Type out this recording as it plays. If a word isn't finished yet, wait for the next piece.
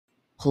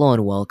Hello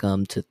and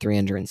welcome to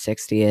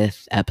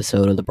 360th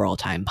episode of the Brawl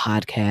Time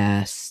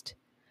Podcast.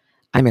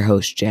 I'm your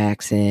host,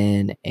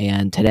 Jackson,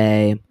 and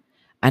today I'm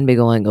going to be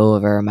going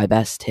over my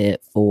best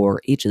hit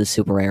for each of the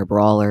super rare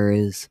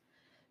brawlers.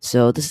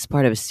 So this is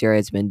part of a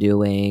series I've been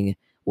doing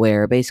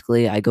where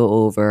basically I go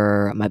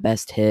over my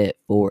best hit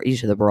for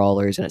each of the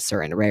brawlers in a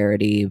certain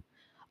rarity.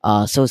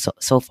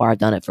 So far I've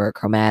done it for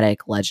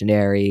chromatic,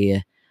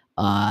 legendary,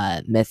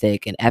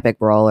 mythic, and epic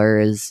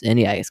brawlers. And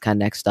yeah, I guess kind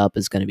of next up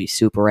is going to be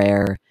super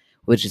rare,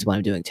 which is what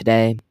I'm doing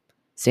today.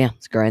 So yeah,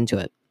 let's go right into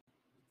it.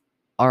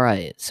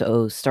 Alright,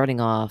 so starting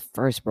off,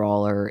 first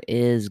brawler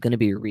is going to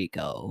be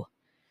Rico.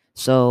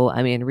 So,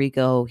 I mean,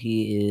 Rico,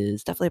 he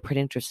is definitely a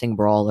pretty interesting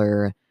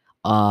brawler.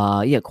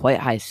 Yeah, quite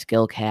high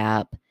skill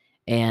cap.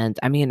 And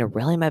I mean,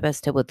 really my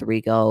best tip with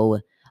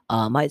Rico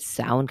might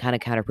sound kind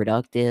of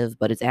counterproductive,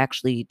 but it's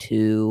actually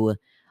to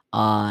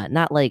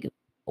not like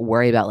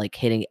worry about like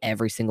hitting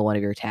every single one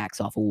of your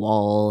attacks off a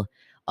wall.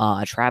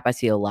 A trap I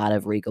see a lot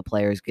of Rico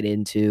players get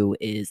into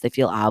is they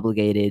feel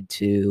obligated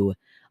to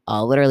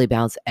literally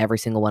bounce every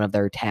single one of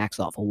their attacks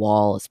off a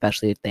wall,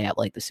 especially if they have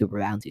like the super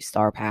bouncy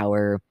star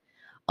power.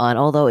 And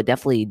although it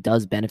definitely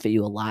does benefit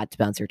you a lot to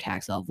bounce your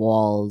attacks off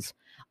walls,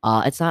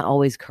 it's not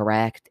always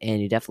correct,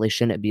 and you definitely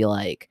shouldn't be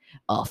like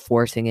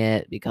forcing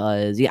it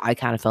because yeah, I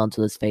kind of fell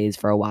into this phase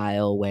for a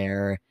while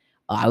where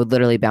I would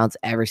literally bounce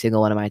every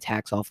single one of my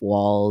attacks off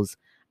walls.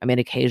 I mean,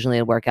 occasionally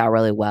it'd work out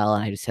really well,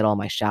 and I just hit all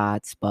my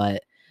shots,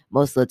 but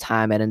most of the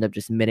time I'd end up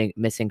just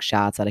missing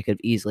shots that I could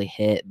have easily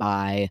hit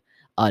by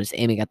just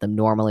aiming at them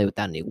normally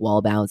without any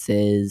wall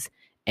bounces.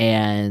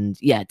 And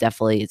yeah,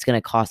 definitely, it's going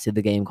to cost you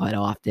the game quite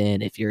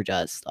often if you're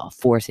just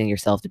forcing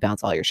yourself to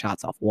bounce all your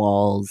shots off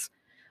walls.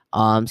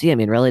 So yeah, I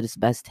mean, really, just the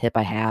best tip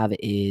I have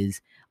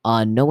is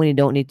know when you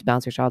don't need to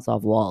bounce your shots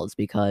off walls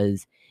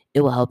because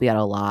it will help you out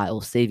a lot. It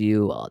will save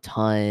you a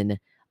ton.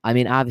 I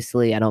mean,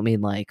 obviously, I don't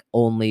mean like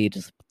only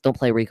just don't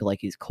play Rico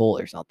like he's Cole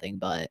or something,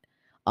 but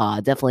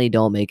definitely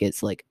don't make it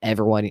so like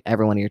every one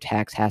of your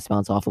attacks has to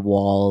bounce off of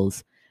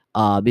walls.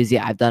 Because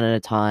yeah, I've done it a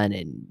ton,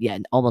 and yeah,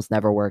 it almost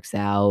never works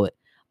out.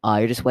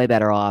 You're just way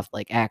better off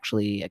like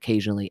actually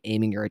occasionally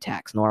aiming your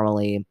attacks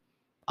normally.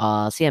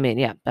 So yeah, I mean,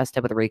 yeah, best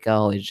tip with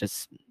Rico is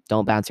just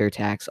don't bounce your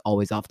attacks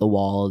always off the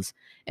walls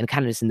and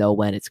kind of just know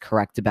when it's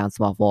correct to bounce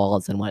them off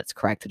walls and when it's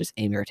correct to just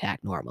aim your attack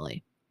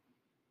normally.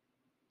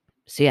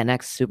 So yeah,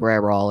 next super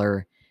rare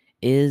brawler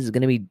is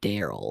gonna be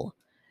Daryl.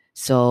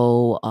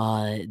 So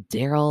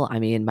Daryl, I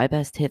mean, my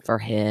best hit for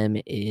him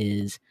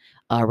is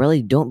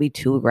really don't be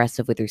too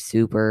aggressive with your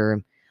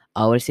super.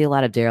 What I see a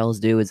lot of Daryls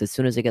do is as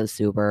soon as they get a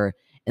super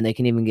and they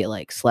can even get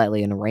like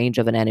slightly in range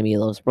of an enemy,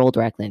 they'll just roll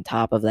directly on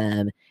top of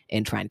them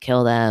and try and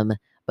kill them.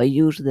 But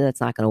usually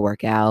that's not going to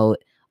work out.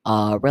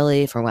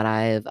 Really, from what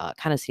I've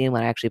kind of seen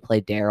when I actually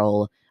play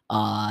Daryl,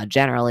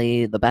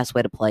 generally the best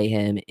way to play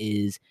him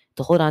is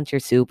to hold on to your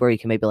super. You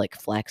can maybe like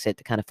flex it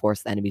to kind of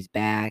force the enemies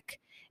back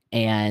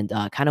and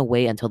kind of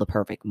wait until the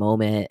perfect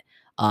moment.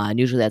 And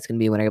usually that's going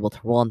to be when you're able to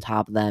roll on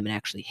top of them and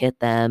actually hit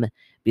them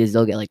because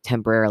they'll get like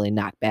temporarily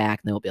knocked back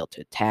and they'll be able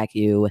to attack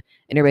you.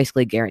 And you're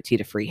basically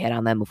guaranteed a free hit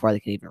on them before they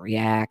can even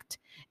react.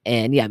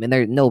 And yeah, I mean,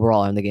 there's no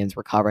brawler in the game's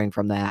recovering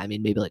from that. I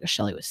mean, maybe like a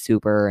Shelly with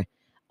super.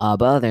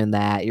 But other than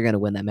that, you're going to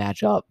win that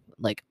matchup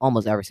like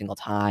almost every single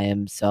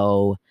time.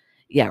 So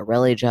yeah,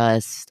 really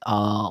just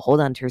hold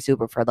on to your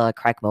super for the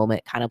correct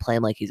moment, kind of play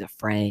him like he's a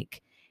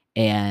Frank.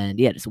 And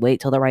yeah, just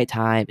wait till the right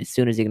time. As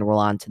soon as you can roll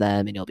onto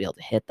them and you'll be able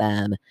to hit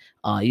them,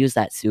 use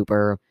that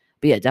super.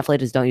 But yeah, definitely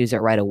just don't use it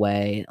right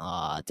away.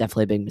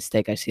 Definitely a big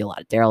mistake I see a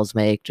lot of Daryls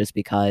make just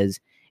because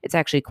it's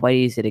actually quite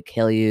easy to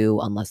kill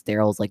you unless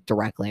Daryl's like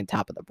directly on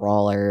top of the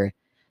brawler.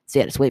 So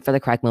yeah, just wait for the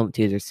correct moment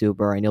to use your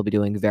super and you'll be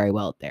doing very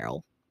well with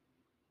Daryl.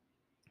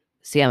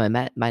 So yeah,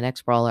 my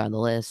next brawler on the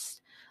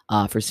list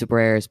for super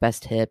rares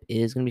best tip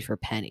is going to be for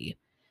Penny.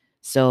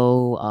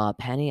 So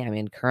Penny, I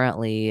mean,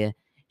 currently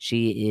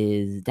she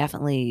is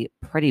definitely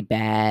pretty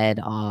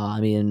bad. I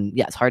mean,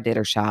 yeah, it's hard to hit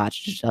her shots.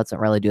 She just doesn't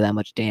really do that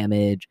much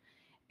damage,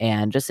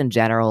 and just in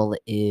general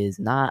is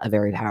not a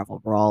very powerful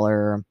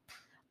brawler.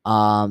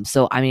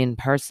 So I mean,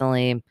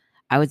 personally,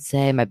 I would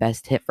say my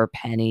best hit for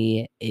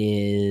Penny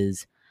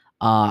is,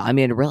 I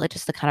mean, really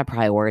just to kind of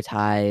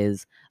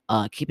prioritize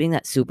keeping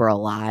that super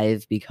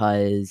alive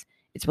because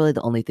it's really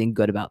the only thing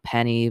good about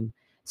Penny.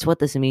 So what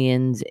this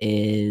means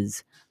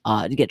is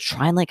you get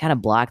try and like kind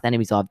of block the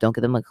enemies off. Don't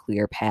give them a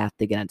clear path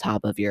to get on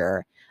top of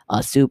your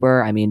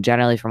super. I mean,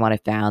 generally from what I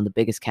found, the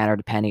biggest counter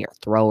to Penny are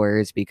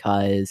throwers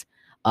because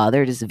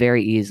they're just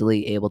very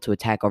easily able to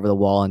attack over the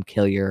wall and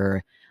kill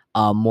your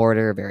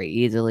mortar very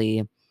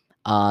easily.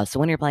 So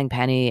when you're playing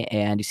Penny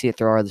and you see a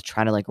thrower that's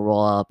trying to like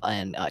roll up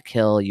and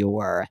kill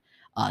your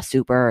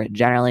super,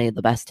 generally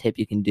the best tip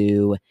you can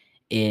do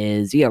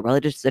is yeah, really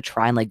just to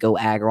try and like go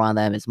aggro on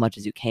them as much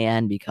as you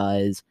can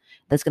because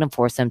that's gonna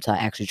force them to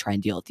actually try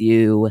and deal with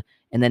you.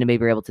 And then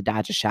maybe you're able to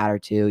dodge a shot or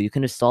two. You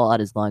can just stall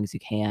out as long as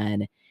you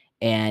can.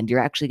 And you're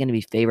actually going to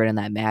be favored in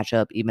that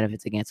matchup, even if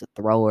it's against a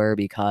thrower,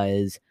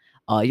 because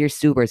your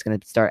super is going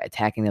to start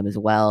attacking them as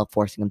well,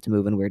 forcing them to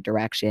move in weird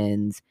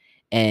directions.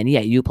 And yeah,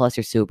 you plus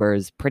your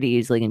supers pretty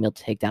easily gonna be able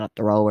to take down a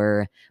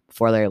thrower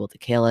before they're able to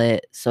kill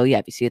it. So yeah,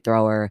 if you see a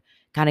thrower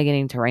kind of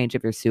getting to range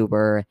of your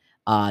super,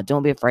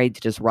 don't be afraid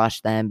to just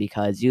rush them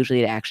because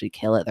usually to actually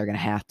kill it, they're gonna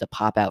have to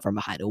pop out from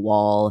behind a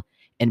wall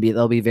and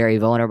they'll be very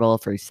vulnerable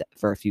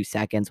for a few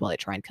seconds while they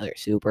try and kill your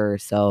super.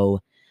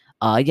 So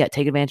yeah,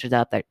 take advantage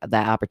of that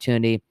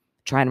opportunity.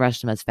 Try and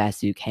rush them as fast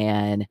as you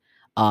can.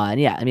 And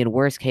yeah, I mean,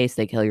 worst case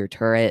they kill your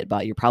turret,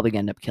 but you're probably gonna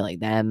end up killing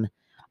them.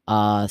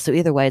 So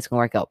either way, it's gonna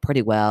work out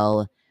pretty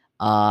well.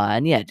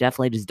 And yeah,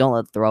 definitely just don't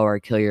let the thrower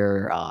kill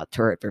your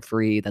turret for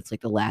free. That's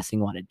like the last thing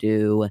you want to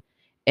do.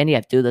 And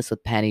yeah, do this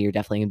with Penny, you're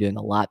definitely gonna be doing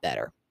a lot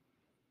better.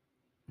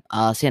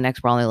 So yeah,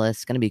 next brawler on the list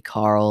is gonna be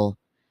Carl.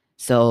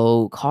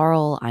 So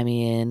Carl, I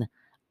mean,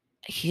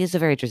 he is a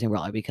very interesting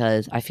brawler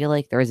because I feel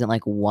like there isn't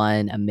like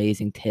one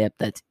amazing tip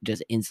that's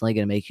just instantly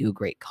gonna make you a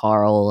great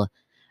Carl.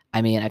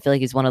 I mean, I feel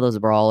like he's one of those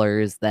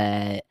brawlers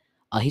that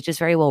he's just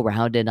very well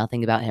rounded.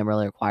 Nothing about him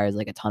really requires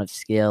like a ton of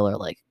skill or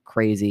like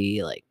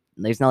crazy like.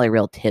 There's no like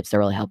real tips that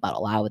really help out a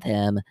lot with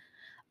him.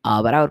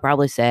 But I would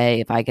probably say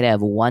if I could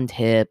have one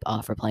tip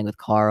for playing with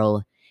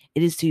Carl,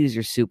 it is to use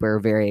your super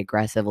very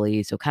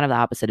aggressively. So kind of the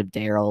opposite of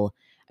Daryl.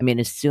 I mean,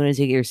 as soon as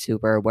you get your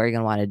super, what you're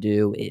gonna want to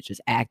do is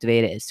just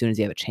activate it as soon as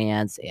you have a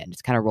chance and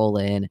just kind of roll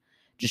in.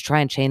 Just try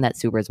and chain that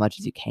super as much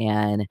as you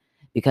can.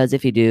 Because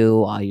if you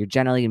do, you're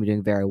generally gonna be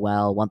doing very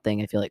well. One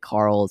thing I feel like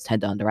Carls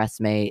tend to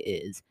underestimate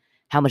is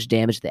how much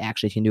damage they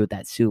actually can do with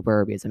that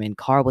super. Because I mean,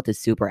 Carl with his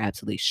super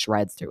absolutely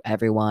shreds through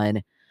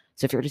everyone.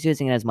 So if you're just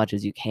using it as much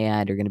as you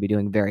can, you're going to be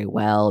doing very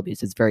well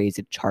because it's very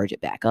easy to charge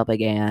it back up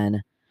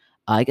again.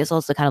 I guess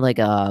also kind of like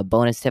a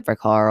bonus tip for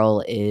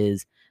Carl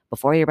is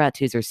before you're about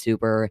to use your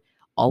super,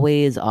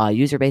 always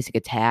use your basic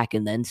attack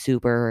and then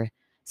super.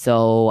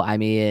 So, I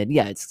mean,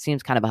 yeah, it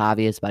seems kind of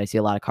obvious, but I see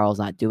a lot of Carls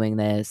not doing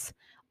this.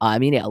 I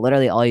mean, yeah,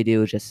 literally all you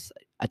do is just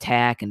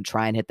attack and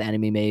try and hit the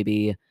enemy,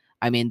 maybe.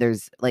 I mean,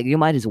 there's like, you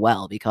might as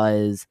well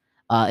because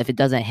if it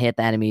doesn't hit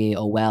the enemy,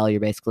 oh well,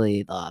 you're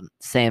basically the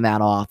same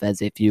amount off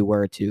as if you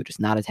were to just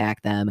not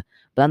attack them.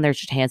 But then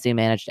there's a chance you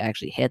manage to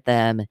actually hit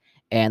them,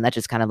 and that's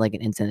just kind of like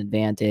an instant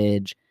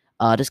advantage.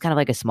 Just kind of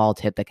like a small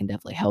tip that can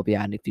definitely help you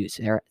out in a few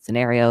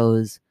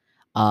scenarios.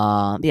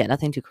 Yeah,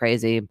 nothing too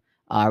crazy.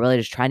 Really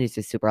just trying to use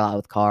your super a lot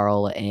with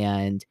Carl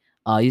and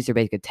use your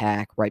basic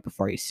attack right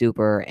before you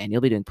super, and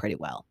you'll be doing pretty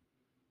well.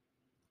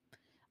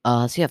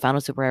 So yeah,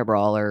 final super rare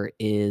brawler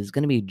is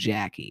gonna be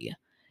Jackie.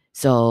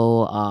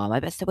 So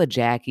my best tip with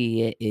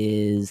Jackie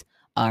is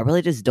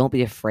really just don't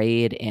be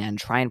afraid and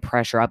try and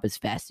pressure up as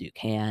fast as you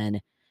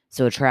can.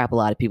 So a trap a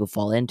lot of people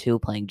fall into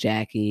playing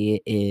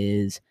Jackie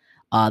is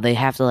they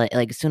have to like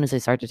as soon as they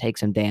start to take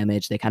some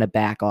damage, they kind of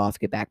back off,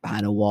 get back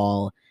behind a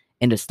wall,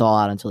 and just stall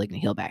out until they can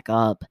heal back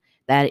up.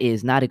 That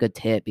is not a good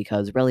tip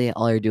because really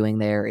all you're doing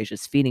there is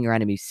just feeding your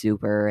enemy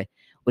super,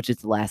 which is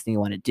the last thing you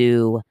want to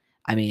do.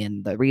 I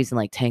mean, the reason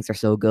like tanks are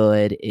so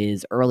good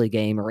is early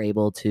game are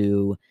able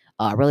to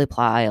really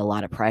apply a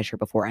lot of pressure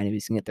before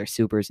enemies can get their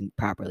supers and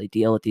properly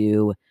deal with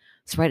you.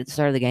 So right at the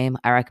start of the game,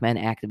 I recommend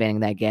activating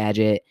that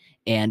gadget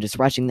and just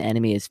rushing the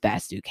enemy as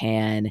fast as you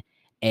can.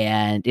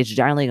 And it's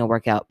generally gonna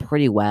work out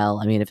pretty well.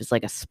 I mean, if it's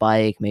like a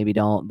spike, maybe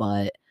don't,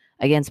 but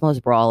against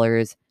most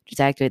brawlers, just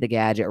activate the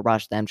gadget,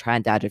 rush them, try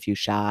and dodge a few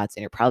shots,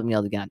 and you're probably gonna be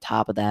able to get on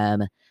top of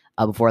them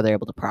before they're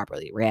able to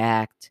properly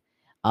react.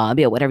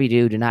 Yeah, whatever you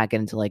do, do not get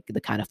into like the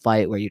kind of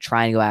fight where you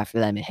try and go after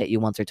them and hit you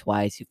once or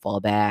twice, you fall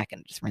back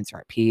and just rinse and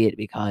repeat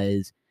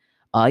because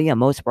yeah,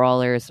 most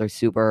brawlers their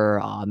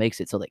super makes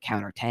it so they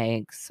counter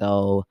tanks.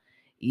 So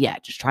yeah,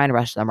 just try and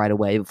rush them right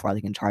away before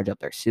they can charge up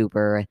their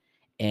super.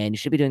 And you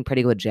should be doing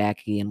pretty good,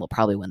 Jackie, and we'll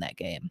probably win that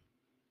game.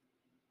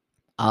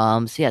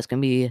 So yeah, it's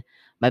gonna be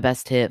my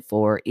best tip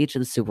for each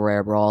of the super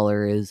rare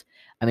brawlers.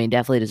 I mean,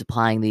 definitely just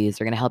applying these,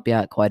 they're gonna help you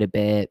out quite a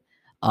bit.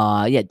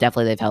 Yeah,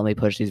 definitely they've helped me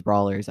push these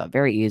brawlers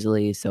very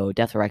easily, so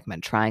definitely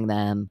recommend trying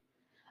them.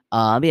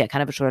 But yeah,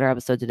 kind of a shorter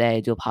episode today. I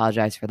do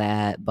apologize for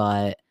that,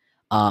 but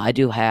I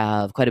do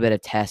have quite a bit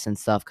of tests and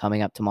stuff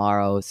coming up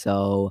tomorrow,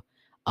 so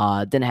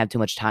didn't have too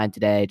much time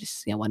today.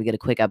 Just want to get a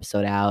quick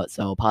episode out,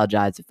 so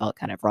apologize if it felt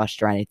kind of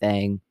rushed or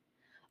anything.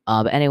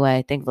 But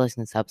anyway, thank you for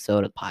listening to this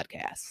episode of the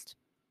podcast.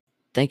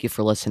 Thank you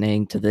for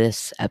listening to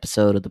this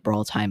episode of the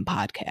Brawl Time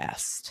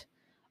podcast.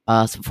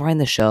 So before I end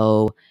the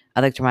show,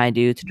 I'd like to remind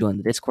you to join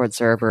the Discord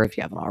server if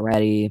you haven't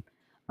already.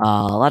 A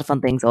lot of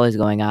fun things always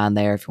going on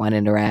there. If you want to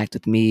interact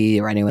with me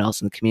or anyone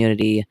else in the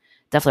community,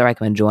 definitely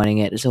recommend joining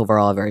it. It's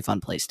overall a very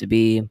fun place to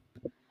be.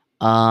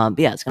 But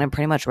yeah, it's going to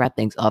pretty much wrap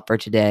things up for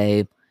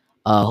today.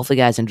 Hopefully,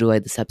 you guys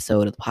enjoyed this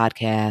episode of the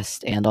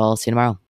podcast, and I'll see you tomorrow.